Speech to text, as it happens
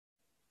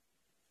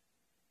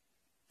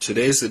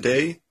Today's the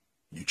day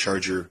you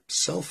charge your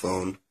cell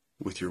phone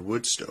with your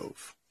wood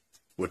stove.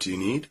 What do you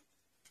need?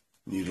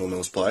 Needle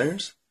nose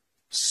pliers,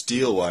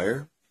 steel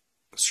wire,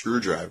 a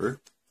screwdriver,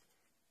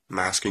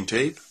 masking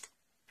tape,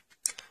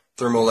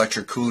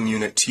 thermoelectric cooling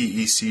unit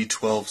TEC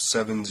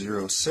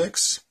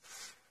 12706.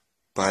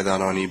 Buy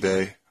that on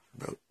eBay,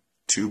 about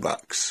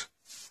 $2.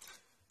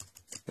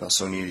 You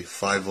also need a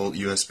 5-volt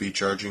USB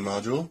charging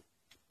module.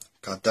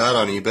 Got that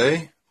on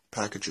eBay,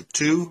 package of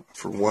 2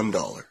 for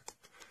 $1.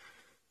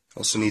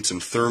 Also need some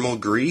thermal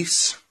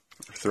grease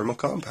or thermal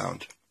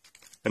compound.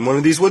 And one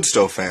of these wood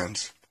stove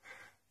fans.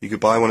 You could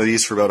buy one of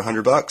these for about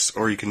 $100,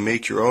 or you can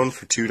make your own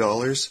for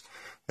 $2.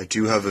 I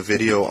do have a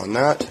video on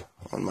that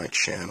on my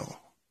channel.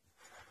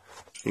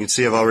 You can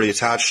see I've already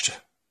attached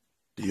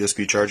the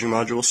USB charging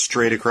module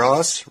straight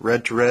across,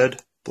 red to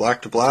red,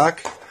 black to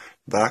black,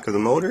 back of the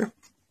motor.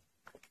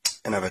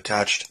 And I've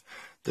attached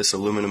this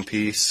aluminum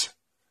piece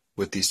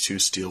with these 2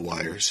 steel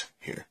wires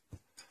here.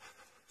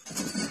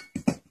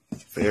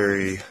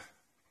 Very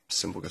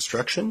simple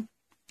construction.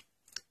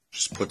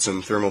 Just put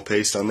some thermal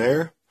paste on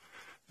there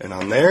and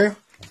on there.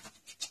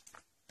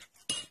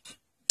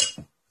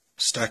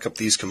 Stack up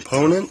these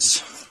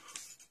components.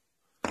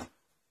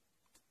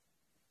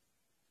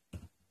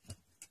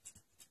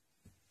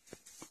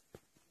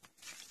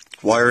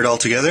 Wire it all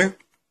together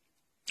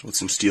with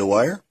some steel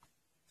wire,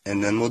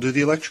 and then we'll do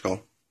the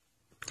electrical.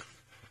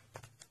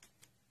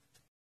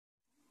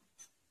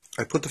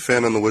 I put the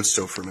fan on the wood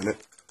stove for a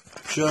minute,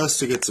 just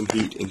to get some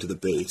heat into the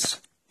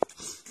base.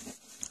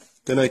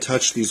 Then I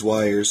touch these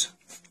wires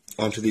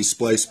onto these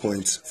splice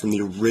points from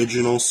the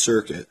original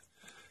circuit.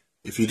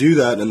 If you do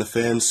that and the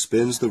fan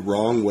spins the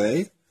wrong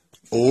way,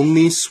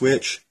 only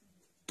switch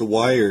the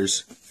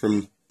wires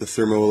from the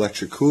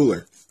thermoelectric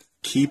cooler.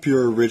 Keep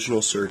your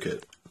original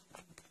circuit.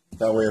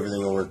 That way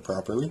everything will work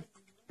properly.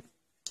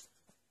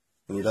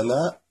 When you've done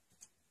that,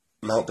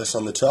 mount this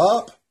on the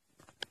top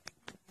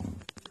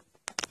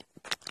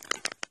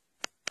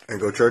and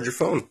go charge your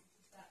phone.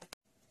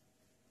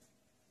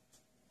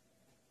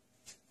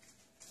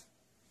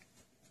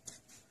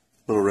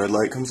 Little red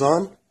light comes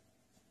on.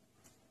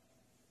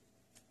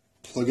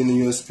 Plug in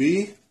the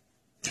USB.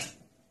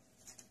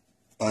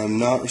 I'm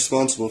not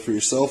responsible for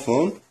your cell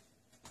phone.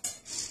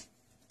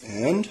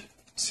 And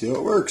see how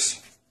it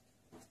works.